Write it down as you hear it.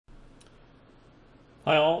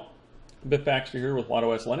Hi all, Biff Baxter here with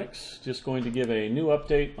wattOS Linux. Just going to give a new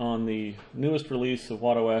update on the newest release of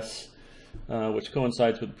wattOS, which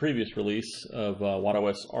coincides with the previous release of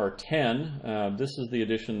wattOS R10. This is the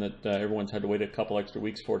edition that everyone's had to wait a couple extra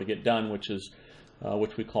weeks for to get done, which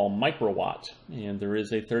we call Microwatt. And there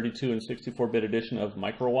is a 32 and 64-bit edition of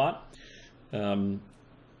Microwatt.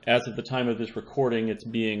 As of the time of this recording, it's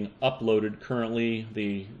being uploaded currently.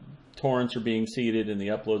 The torrents are being seeded and the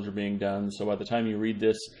uploads are being done. So by the time you read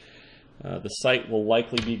this, the site will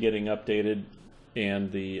likely be getting updated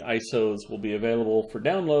and the ISOs will be available for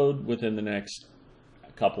download within the next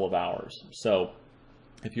couple of hours. So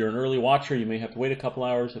if you're an early watcher, you may have to wait a couple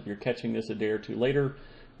hours. If you're catching this a day or two later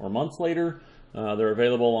or months later, they're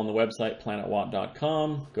available on the website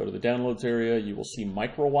planetwatt.com. Go to the downloads area, you will see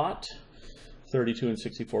Microwatt, 32 and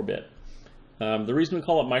 64-bit. The reason we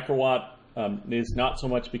call it Microwatt is not so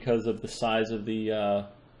much because of the size of the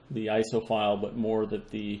ISO file, but more that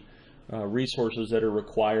the resources that are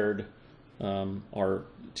required are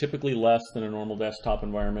typically less than a normal desktop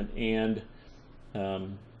environment, and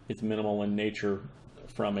it's minimal in nature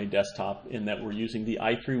from a desktop in that we're using the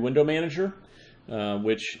i3 window manager,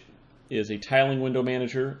 which is a tiling window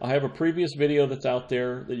manager. I have a previous video that's out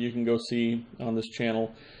there that you can go see on this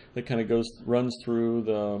channel that kind of runs through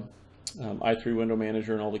the i3 window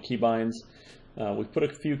manager and all the keybinds. We've put a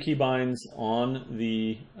few keybinds on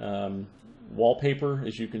the wallpaper,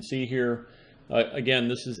 as you can see here. Again,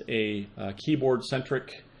 this is a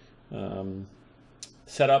keyboard-centric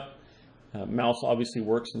setup. Mouse obviously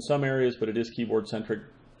works in some areas, but it is keyboard-centric.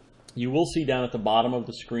 You will see down at the bottom of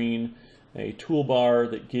the screen a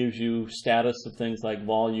toolbar that gives you status of things like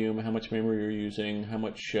volume, how much memory you're using, how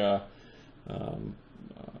much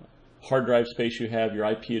hard drive space you have, your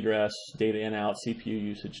IP address, data in out, CPU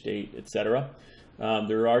usage date, etc.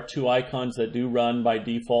 There are two icons that do run by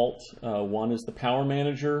default. One is the power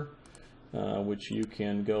manager, which you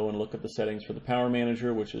can go and look at the settings for the power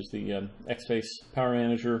manager, which is the X-Face power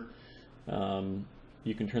manager.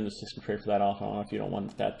 You can turn the system tray for that off and on if you don't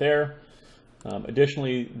want that there.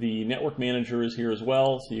 Additionally, the network manager is here as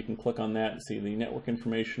well, so you can click on that and see the network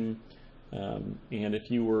information. And if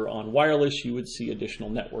you were on wireless, you would see additional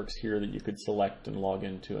networks here that you could select and log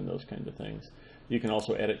into and those kinds of things. You can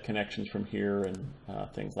also edit connections from here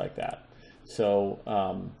and things like that. So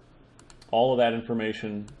all of that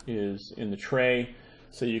information is in the tray,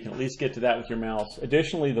 so you can at least get to that with your mouse.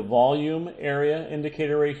 Additionally, the volume area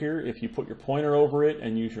indicator right here, if you put your pointer over it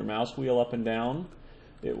and use your mouse wheel up and down,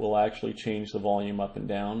 it will actually change the volume up and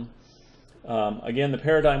down. Again, the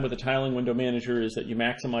paradigm with the tiling window manager is that you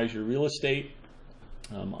maximize your real estate.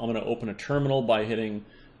 I'm going to open a terminal by hitting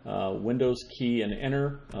Windows key and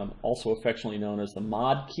enter, also affectionately known as the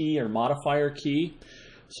mod key or modifier key.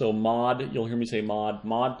 So mod, you'll hear me say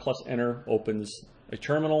mod plus enter opens a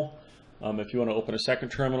terminal. If you want to open a second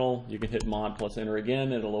terminal, you can hit mod plus enter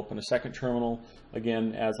again. It'll open a second terminal.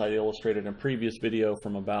 Again, as I illustrated in a previous video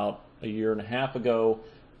from about a year and a half ago,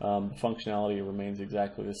 the functionality remains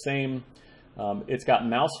exactly the same. It's got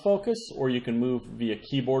mouse focus, or you can move via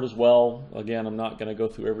keyboard as well. Again, I'm not going to go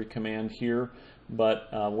through every command here, but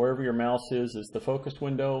wherever your mouse is the focused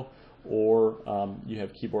window, or you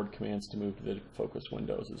have keyboard commands to move to the focused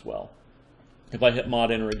windows as well. If I hit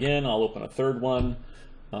mod enter again, I'll open a third one,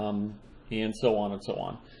 and so on and so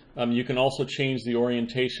on. You can also change the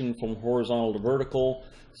orientation from horizontal to vertical.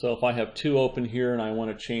 So if I have two open here and I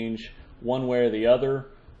want to change one way or the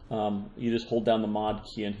other, you just hold down the mod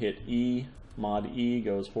key and hit E. Mod E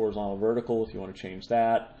goes horizontal vertical if you want to change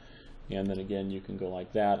that. And then again, you can go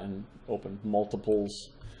like that and open multiples.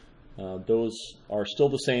 Those are still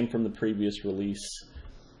the same from the previous release.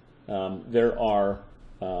 There are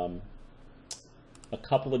a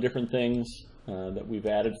couple of different things that we've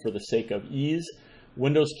added for the sake of ease.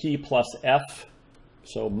 Windows key plus F,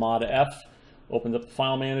 so mod F opens up the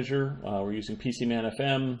file manager. We're using PCman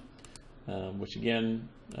FM, which again,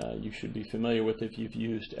 you should be familiar with if you've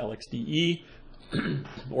used LXDE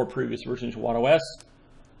or previous versions of wattOS.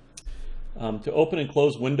 To open and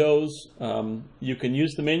close windows, you can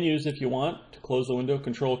use the menus if you want. To close the window,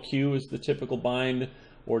 Control Q is the typical bind,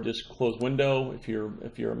 or just close window if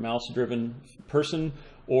you're a mouse-driven person,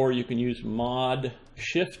 or you can use Mod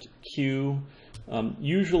Shift Q.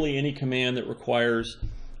 Usually any command that requires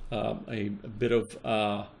a bit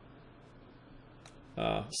of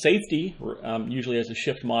safety usually has a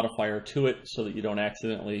shift modifier to it so that you don't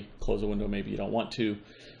accidentally close a window maybe you don't want to.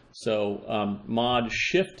 So Mod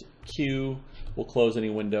Shift Q will close any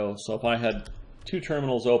window. So if I had two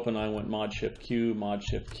terminals open, I went Mod Shift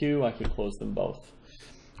Q, I could close them both.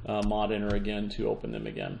 Mod enter again to open them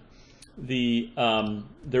again.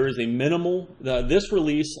 there is a minimal, this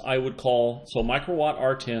release I would call, so Microwatt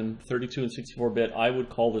R10, 32 and 64-bit, I would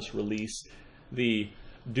call this release the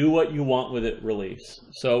do what you want with it release.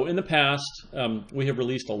 So in the past, we have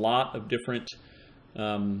released a lot of different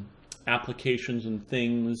applications and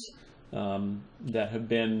things that have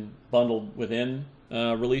been bundled within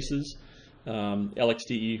releases.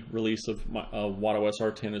 LXDE release of wattOS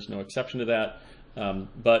R10 is no exception to that.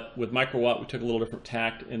 But with Microwatt, we took a little different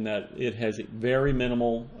tact in that it has very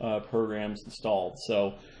minimal programs installed.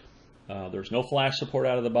 So there's no flash support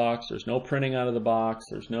out of the box. There's no printing out of the box.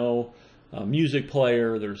 There's no music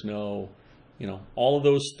player. There's no, all of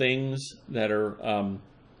those things that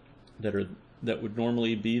would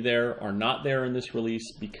normally be there are not there in this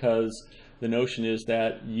release, because the notion is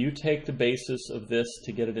that you take the basis of this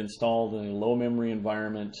to get it installed in a low memory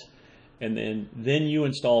environment, and then you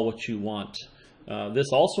install what you want. This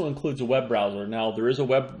also includes a web browser. Now, there is a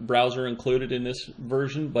web browser included in this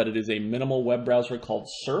version, but it is a minimal web browser called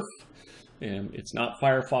Surf. And it's not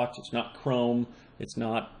Firefox, it's not Chrome, it's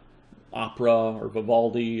not Opera or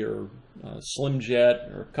Vivaldi or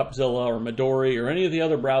SlimJet or Cupzilla or Midori or any of the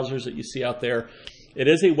other browsers that you see out there. It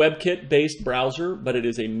is a WebKit-based browser, but it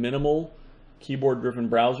is a minimal keyboard-driven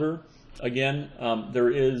browser. Again, there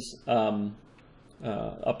is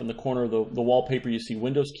up in the corner of the wallpaper, you see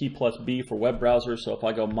Windows key plus B for web browser. So if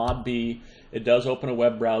I go mod B, it does open a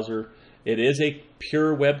web browser. It is a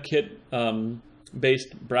pure WebKit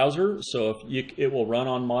based browser, so it will run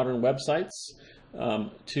on modern websites.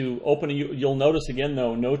 To open you'll notice again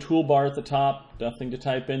though, no toolbar at the top, nothing to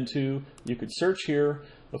type into. You could search here,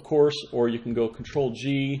 of course, or you can go Control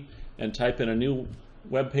G and type in a new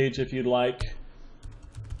web page if you'd like.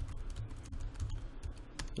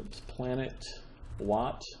 Oops,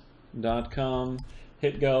 planetwatt.com.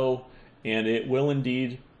 Hit go, and it will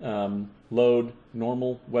indeed load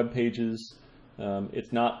normal web pages.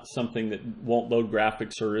 It's not something that won't load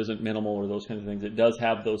graphics or isn't minimal or those kinds of things. It does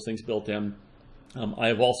have those things built in. I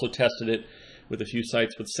have also tested it with a few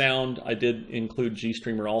sites with sound. I did include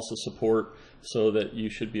GStreamer also support, so that you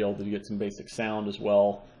should be able to get some basic sound as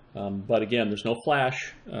well. But again, there's no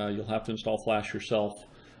flash. You'll have to install flash yourself.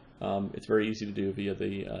 It's very easy to do via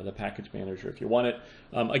the package manager if you want it.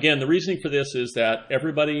 Again, the reasoning for this is that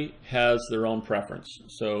everybody has their own preference.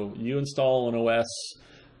 So you install an OS,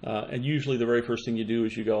 and usually the very first thing you do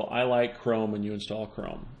is you go, I like Chrome, and you install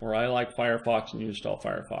Chrome. Or I like Firefox, and you install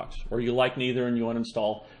Firefox. Or you like neither, and you want to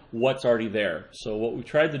install what's already there. So what we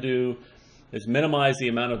tried to do is minimize the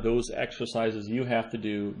amount of those exercises you have to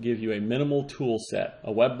do, give you a minimal tool set,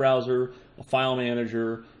 a web browser, a file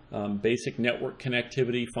manager, basic network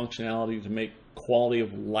connectivity functionality to make quality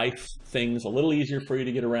of life things a little easier for you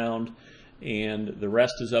to get around, and the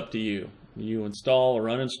rest is up to you. You install or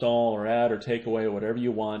uninstall or add or take away whatever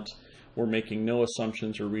you want. We're making no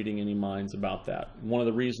assumptions or reading any minds about that. One of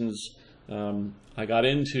the reasons I got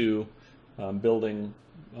into building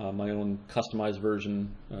my own customized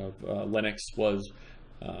version of Linux was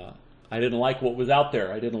I didn't like what was out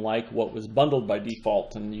there. I didn't like what was bundled by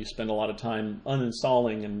default, and you spend a lot of time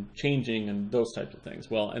uninstalling and changing and those types of things.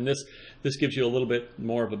 Well, and this gives you a little bit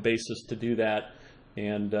more of a basis to do that,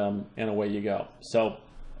 and away you go. So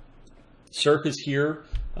Surf is here,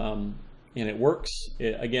 and it works.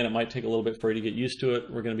 Again, it might take a little bit for you to get used to it.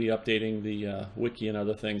 We're going to be updating the wiki and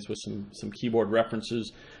other things with some keyboard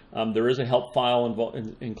references. There is a help file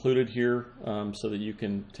included here, so that you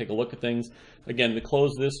can take a look at things. Again, to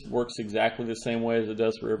close this works exactly the same way as it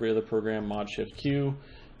does for every other program, Mod-Shift-Q,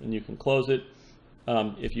 and you can close it.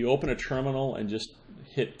 If you open a terminal and just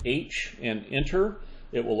hit H and enter,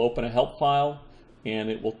 it will open a help file,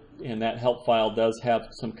 and that help file does have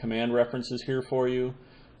some command references here for you,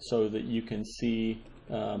 so that you can see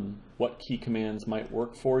what key commands might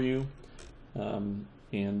work for you.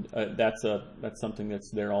 That's something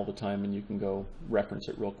that's there all the time, and you can go reference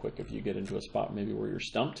it real quick if you get into a spot maybe where you're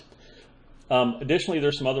stumped. Additionally,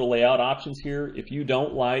 there's some other layout options here. If you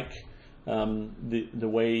don't like the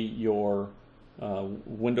way your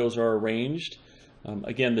windows are arranged,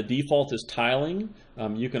 again, the default is tiling.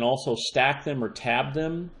 You can also stack them or tab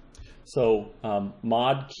them. So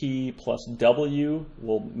mod key plus W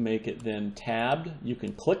will make it then tabbed. You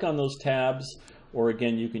can click on those tabs, or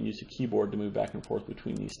again, you can use a keyboard to move back and forth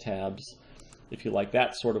between these tabs if you like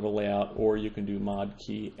that sort of a layout, or you can do mod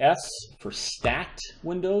key S for stacked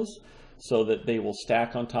windows, so that they will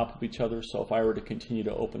stack on top of each other. So if I were to continue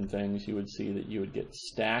to open things, you would see that you would get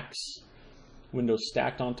stacks, windows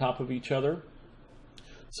stacked on top of each other.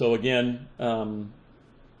 So again,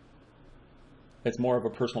 it's more of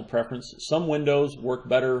a personal preference. Some windows work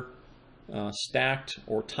better stacked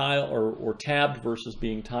or or tabbed versus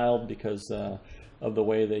being tiled because of the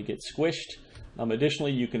way they get squished.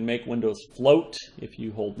 Additionally, you can make windows float if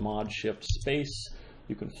you hold Mod Shift Space.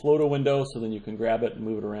 You can float a window, so then you can grab it and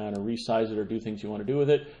move it around or resize it or do things you want to do with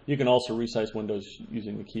it. You can also resize windows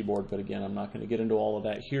using the keyboard, but again, I'm not going to get into all of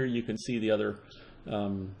that here. You can see the other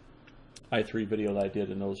i3 video that I did,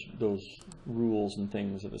 and those rules and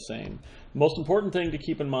things are the same. The most important thing to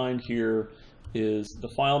keep in mind here is the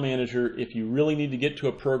file manager. If you really need to get to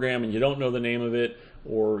a program and you don't know the name of it,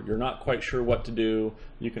 or you're not quite sure what to do,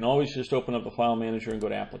 you can always just open up the file manager and go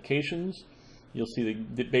to Applications. You'll see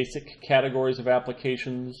the basic categories of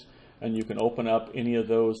applications, and you can open up any of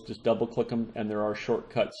those, just double click them, and there are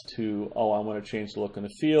shortcuts to, oh, I want to change the look and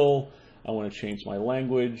the feel, I want to change my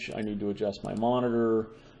language, I need to adjust my monitor,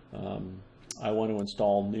 I want to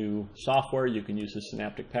install new software. You can use the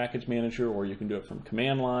Synaptic Package Manager, or you can do it from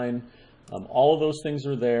command line. All of those things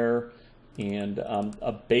are there, and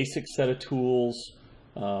a basic set of tools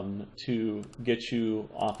to get you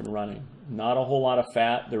off and running. Not a whole lot of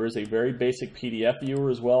fat. There is a very basic PDF viewer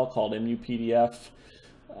as well called MUPDF.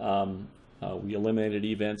 We eliminated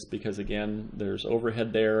events because, again, there's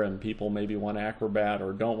overhead there and people maybe want Acrobat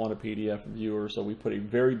or don't want a PDF viewer, so we put a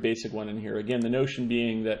very basic one in here. Again, the notion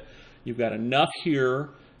being that you've got enough here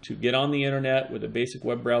to get on the internet with a basic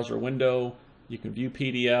web browser window. You can view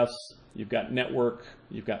PDFs, you've got network,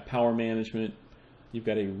 you've got power management, you've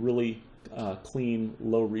got a really clean,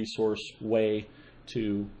 low resource way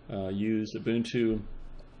to use Ubuntu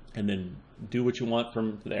and then do what you want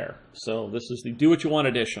from there. So this is the do what you want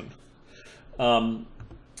edition.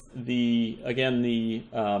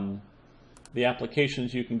 The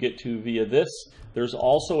applications you can get to via this. There's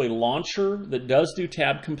also a launcher that does do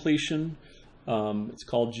tab completion. It's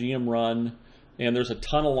called GM Run, and there's a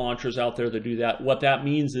ton of launchers out there that do that. What that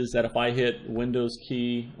means is that if I hit Windows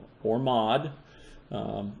key or Mod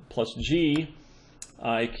plus G,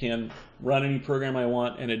 I can run any program I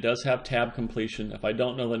want, and it does have tab completion. If I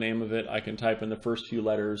don't know the name of it, I can type in the first few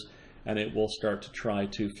letters and it will start to try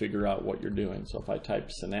to figure out what you're doing. So if I type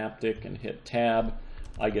Synaptic and hit tab,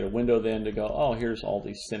 I get a window then to go, oh, here's all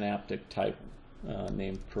these Synaptic type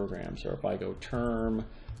named programs. Or if I go term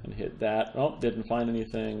and hit that, oh, didn't find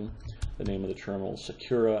anything. The name of the terminal is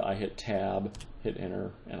Secura. I hit tab, hit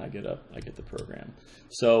enter, and I get the program.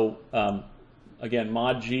 So again,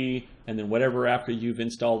 Mod G, and then whatever after you've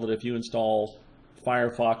installed it. If you install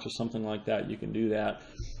Firefox or something like that, you can do that.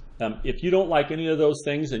 If you don't like any of those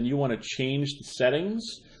things and you want to change the settings,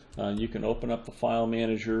 you can open up the file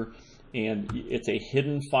manager, and it's a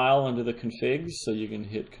hidden file under the configs, so you can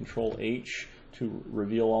hit Control H to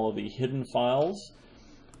reveal all of the hidden files.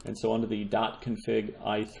 And so under the .config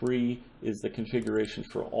i3 is the configuration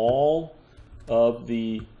for all of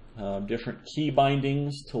the different key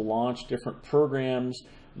bindings to launch different programs,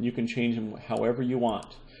 and you can change them however you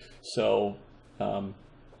want. So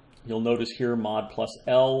you'll notice here Mod plus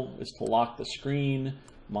L is to lock the screen,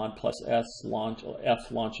 Mod plus F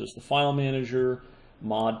launches the file manager,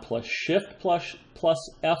 Mod plus Shift plus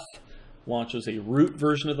F launches a root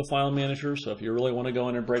version of the file manager, so if you really want to go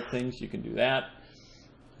in and break things, you can do that.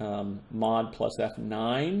 Mod plus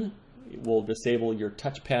F9 will disable your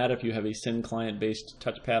touchpad if you have a Syn client-based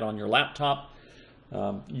touchpad on your laptop.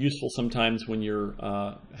 Useful sometimes when you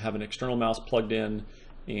have an external mouse plugged in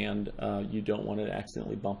and you don't want to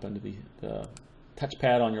accidentally bump into the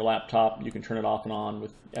touchpad on your laptop. You can turn it off and on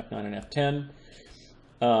with F9 and F10.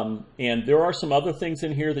 And there are some other things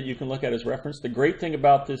in here that you can look at as reference. The great thing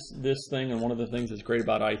about this thing, and one of the things that's great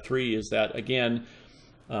about i3, is that, again,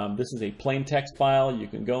 this is a plain text file. You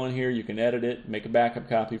can go in here, you can edit it, make a backup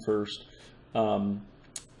copy first, and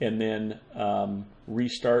then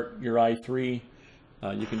restart your i3.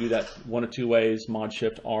 You can do that one of two ways: Mod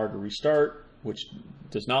Shift R to restart, which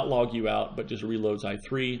does not log you out, but just reloads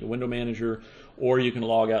i3, the window manager, or you can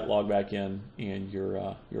log out, log back in, and you're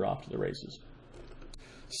off to the races.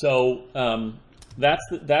 So that's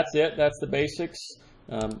it. That's the basics.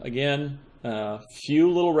 Again, few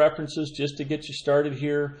little references just to get you started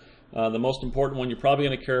here. The most important one you're probably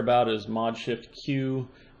going to care about is Mod Shift Q,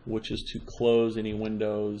 which is to close any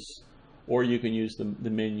windows, or you can use the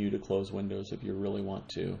menu to close windows if you really want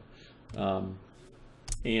to.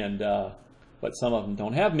 But some of them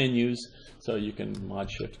don't have menus, so you can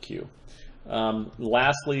Mod Shift Q.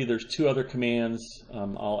 Lastly, there's two other commands.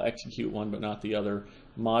 I'll execute one but not the other.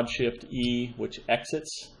 Mod Shift E, which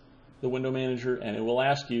exits the window manager, and it will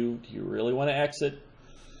ask you, do you really want to exit?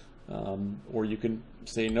 Or you can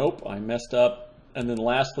say, nope, I messed up. And then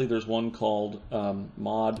lastly, there's one called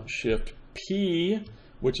Mod Shift P,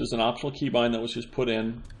 which is an optional keybind that was just put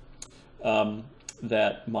in.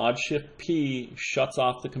 that Mod Shift P shuts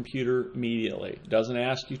off the computer immediately. Doesn't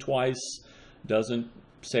ask you twice, doesn't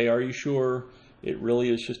say, are you sure? It really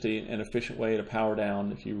is just an efficient way to power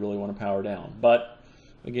down if you really want to power down. But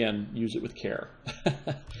again, use it with care.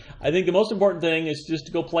 I think the most important thing is just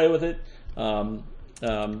to go play with it. The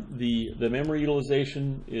memory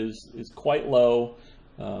utilization is quite low.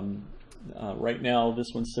 Right now,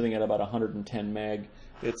 this one's sitting at about 110 meg.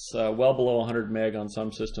 It's well below 100 meg on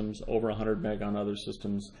some systems, over 100 meg on other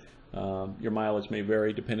systems. Your mileage may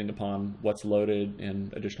vary depending upon what's loaded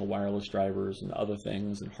and additional wireless drivers and other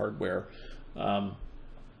things and hardware.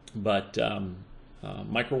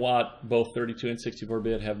 Microwatt, both 32 and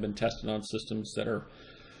 64-bit, have been tested on systems that are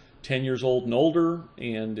 10 years old and older,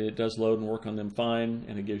 and it does load and work on them fine,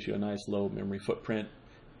 and it gives you a nice low memory footprint.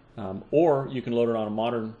 Or you can load it on a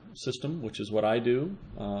modern system, which is what I do.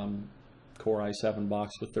 Core i7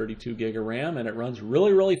 box with 32 gig of RAM, and it runs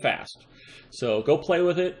really, really fast. So go play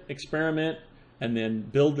with it, experiment, and then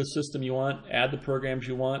build the system you want, add the programs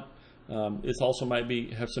you want. This also might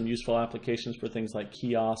have some useful applications for things like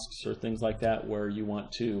kiosks or things like that, where you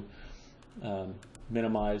want to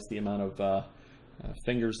minimize the amount of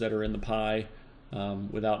fingers that are in the pie.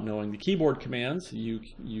 Without knowing the keyboard commands, you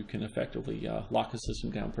can effectively lock the system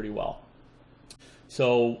down pretty well.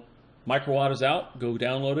 So Microwatt is out. Go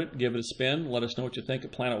download it, give it a spin. Let us know what you think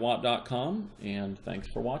at planetwatt.com, and thanks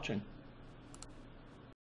for watching.